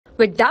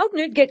With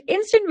Doubtnut, get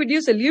instant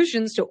video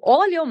solutions to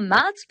all your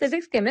maths,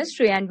 physics,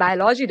 chemistry, and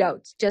biology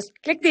doubts. Just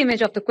click the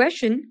image of the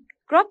question,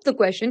 crop the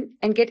question,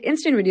 and get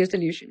instant video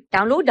solution.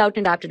 Download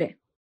Doubtnut app today.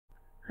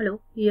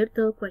 Hello, here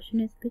the question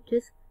is which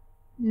is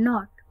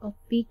not a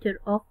feature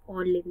of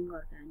all living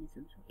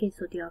organisms. Okay,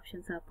 so the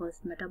options are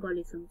first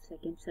metabolism,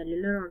 second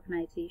cellular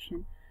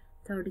organization,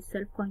 third is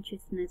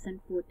self-consciousness, and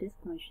fourth is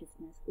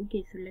consciousness.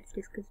 Okay, so let's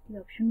discuss the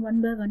option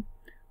one by one.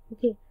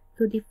 Okay,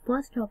 so the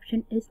first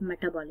option is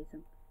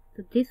metabolism.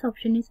 So this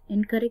option is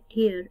incorrect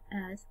here,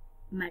 as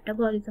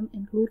metabolism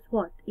includes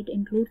what? It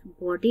includes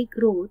body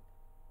growth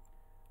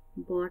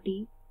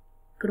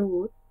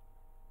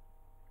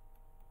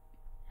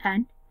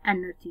and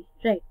energy,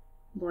 right?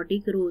 Body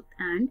growth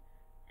and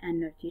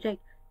energy,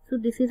 right? So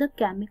this is a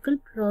chemical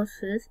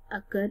process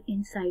occur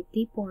inside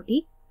the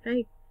body,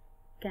 right?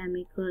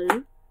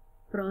 Chemical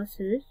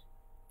process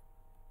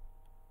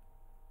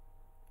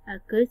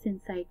occurs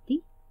inside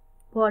the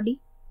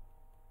body.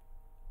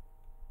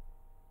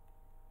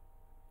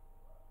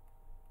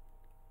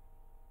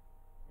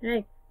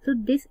 Right, so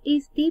this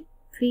is the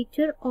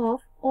feature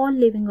of all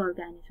living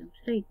organisms,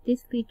 right?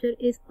 This feature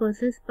is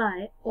possessed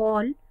by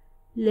all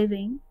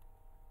living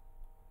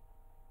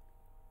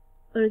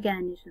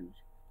organisms.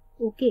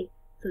 Okay,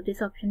 so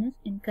this option is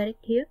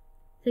incorrect here.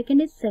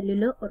 Second is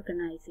cellular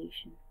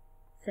organization.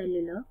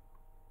 Cellular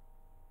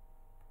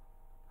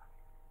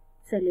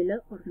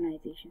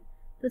organization.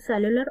 So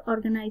cellular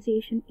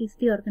organization is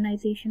the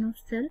organization of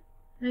cell,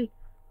 right?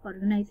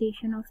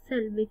 Organization of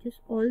cell, which is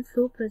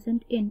also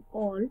present in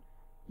all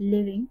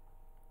living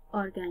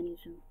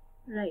organism,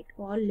 right?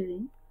 All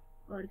living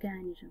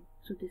organism.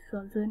 So this is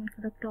also an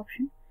incorrect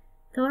option.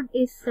 Third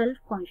is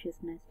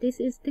self-consciousness.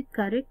 This is the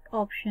correct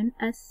option,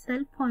 as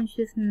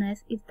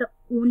self-consciousness is the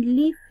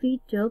only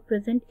feature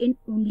present in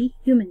only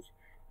humans,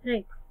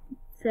 right?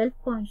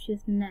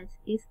 Self-consciousness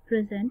is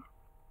present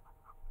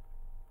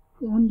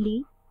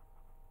only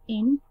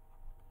in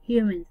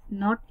humans,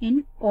 not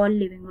in all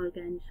living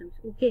organisms.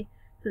 Okay,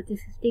 so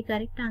this is the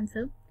correct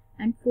answer.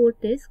 And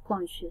fourth is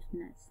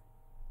consciousness.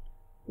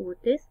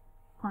 Fourth is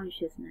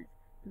consciousness.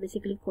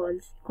 Basically,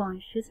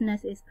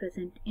 consciousness is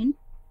present in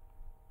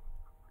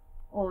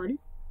all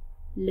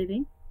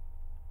living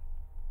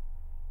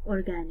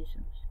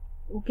organisms.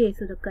 Okay,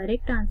 so the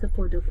correct answer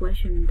for the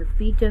question, the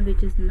feature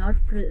which is not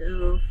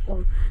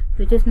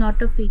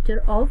a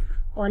feature of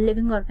all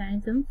living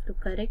organisms, the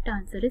correct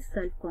answer is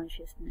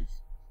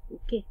self-consciousness.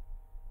 Okay,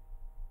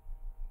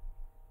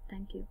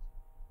 thank you.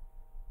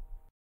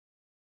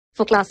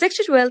 For class 6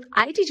 to 12,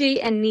 IIT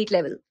JEE and NEET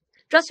level.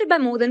 Trusted by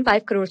more than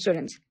 5 crore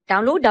students.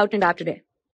 Download Doubtnut app today.